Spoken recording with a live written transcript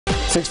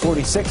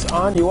6:46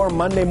 on your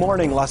Monday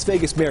morning. Las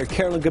Vegas Mayor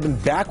Carolyn Goodman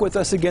back with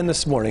us again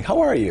this morning. How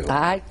are you?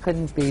 I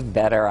couldn't be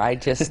better. I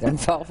just am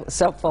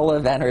so full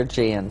of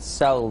energy and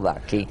so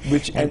lucky.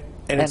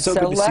 And it's so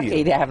good to see lucky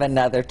you. to have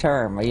another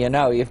term. You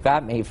know, you've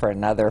got me for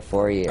another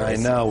 4 years. I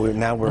know.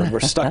 We're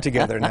stuck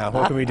together now.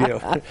 What can we do?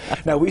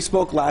 Now, we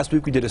spoke last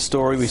week. We did a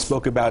story. We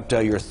spoke about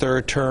your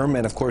third term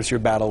and, of course, your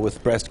battle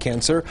with breast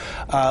cancer.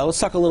 Let's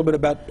talk a little bit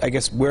about, I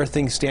guess, where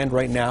things stand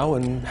right now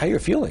and how you're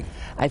feeling.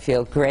 I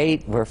feel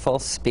great. We're full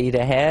speed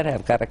ahead.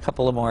 I've got a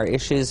couple of more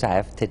issues I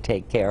have to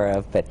take care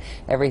of, but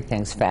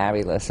everything's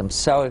fabulous. I'm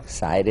so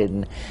excited,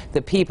 and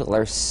the people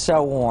are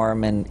so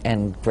warm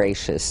and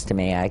gracious to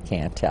me. I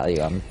can't tell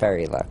you. I'm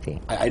very lucky.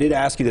 I did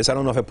ask you this. I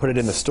don't know if I put it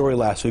in the story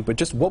last week, but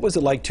just what was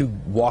it like to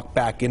walk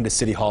back into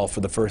City Hall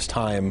for the first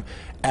time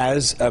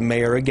as a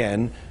mayor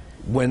again,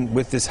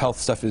 with this health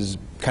stuff is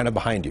kind of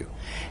behind you?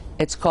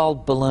 It's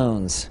called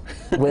balloons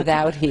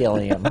without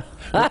helium.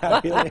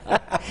 Without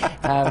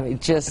helium.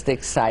 Just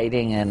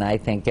exciting, and I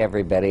think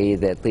everybody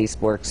that at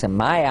least works in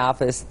my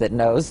office that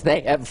knows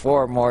they have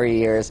 4 more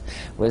years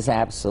was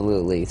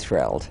absolutely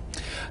thrilled.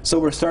 So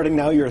we're starting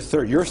now you're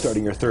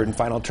starting your third and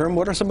final term.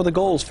 What are some of the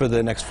goals for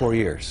the next 4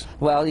 years?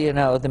 Well, you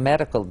know, the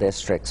medical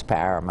district's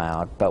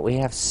paramount, but we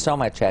have so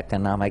much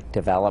economic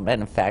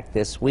development. In fact,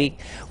 this week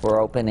we're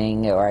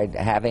opening or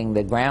having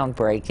the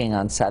groundbreaking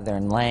on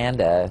Southern Land,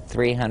 a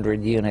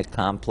 300-unit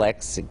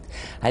complex,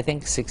 I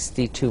think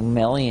 $62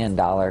 million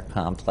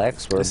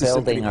complex. We're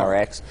building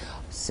our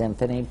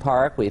Symphony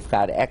Park. We've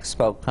got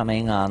Expo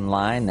coming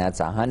online. That's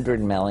a $100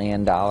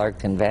 million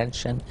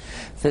convention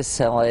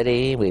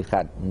facility. We've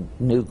got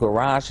new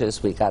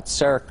garages. We've got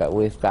Circa.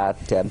 We've got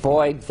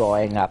Boyd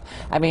going up.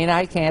 I mean,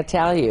 I can't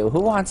tell you.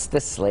 Who wants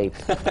to sleep?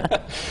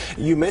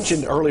 You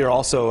mentioned earlier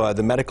also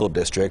the medical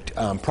district.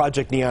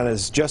 Project Neon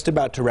is just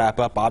about to wrap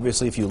up.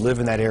 Obviously, if you live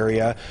in that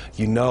area,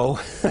 you know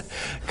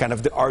kind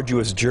of the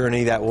arduous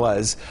journey that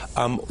was.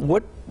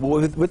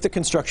 With the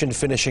construction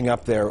finishing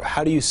up there,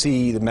 how do you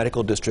see the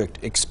medical district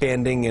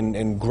expanding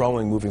and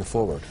growing moving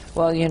forward?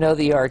 Well, you know,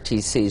 the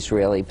RTC is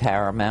really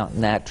paramount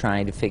in that,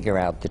 trying to figure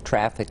out the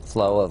traffic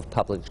flow of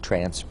public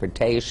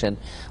transportation,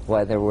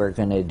 whether we're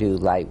going to do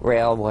light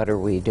rail, what are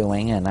we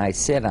doing, and I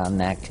sit on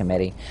that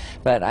committee.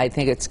 But I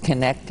think it's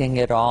connecting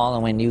it all,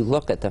 and when you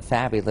look at the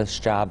fabulous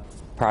job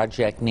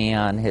Project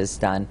Neon has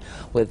done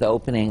with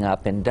opening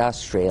up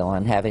industrial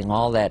and having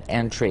all that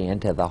entry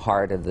into the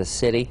heart of the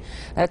city.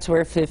 That's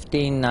where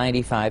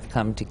 1595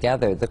 come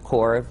together. The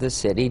core of the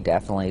city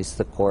definitely is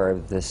the core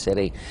of the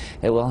city.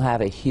 It will have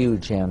a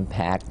huge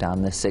impact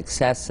on the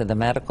success of the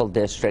medical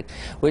district,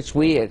 which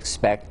we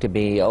expect to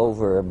be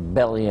over $1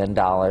 billion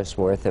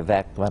worth of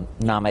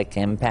economic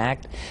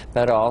impact,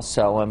 but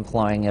also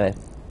employing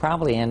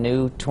probably a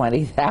new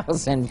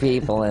 20,000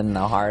 people in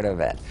the heart of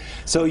it.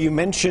 So you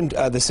mentioned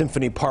the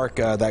Symphony Park,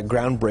 that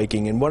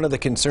groundbreaking, and one of the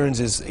concerns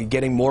is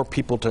getting more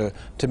people to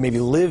maybe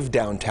live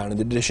downtown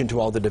in addition to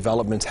all the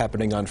developments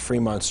happening on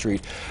Fremont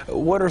Street.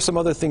 What are some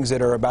other things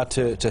that are about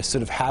to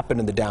sort of happen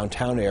in the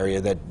downtown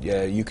area that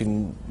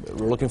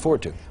we're looking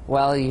forward to?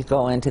 Well, you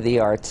go into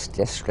the Arts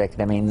District.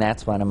 I mean,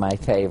 that's one of my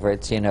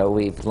favorites. You know,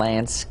 we've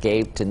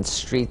landscaped and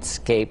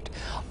streetscaped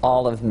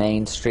all of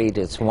Main Street.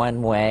 It's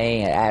one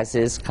way, as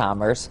is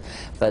Commerce,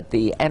 but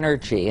the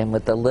energy and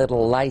with the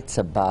little lights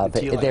above,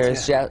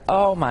 there's just,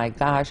 oh my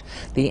gosh,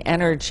 the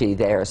energy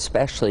there,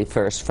 especially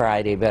First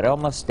Friday, but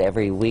almost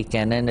every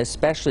weekend, and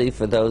especially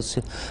for those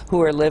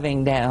who are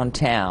living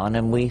downtown.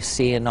 And we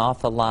see an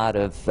awful lot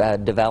of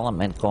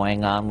development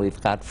going on. We've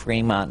got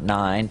Fremont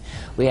 9.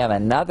 We have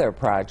another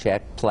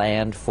project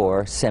planned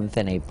for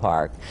Symphony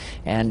Park,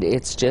 and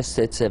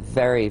it's a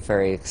very,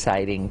 very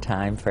exciting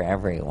time for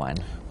everyone.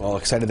 Well,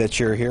 excited that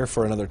you're here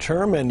for another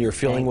term and you're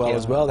feeling well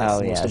as well. That's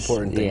the most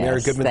important thing. Yes. Mayor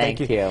Goodman,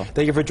 thank you.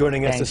 Thank you for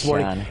joining us this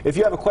morning. Sean. If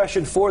you have a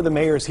question for the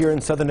mayors here in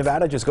Southern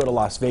Nevada, just go to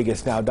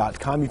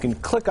LasVegasNow.com. You can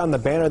click on the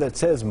banner that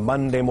says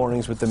Monday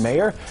Mornings with the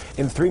Mayor.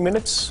 In 3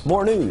 minutes,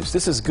 more news.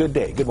 This is Good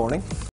Day. Good morning.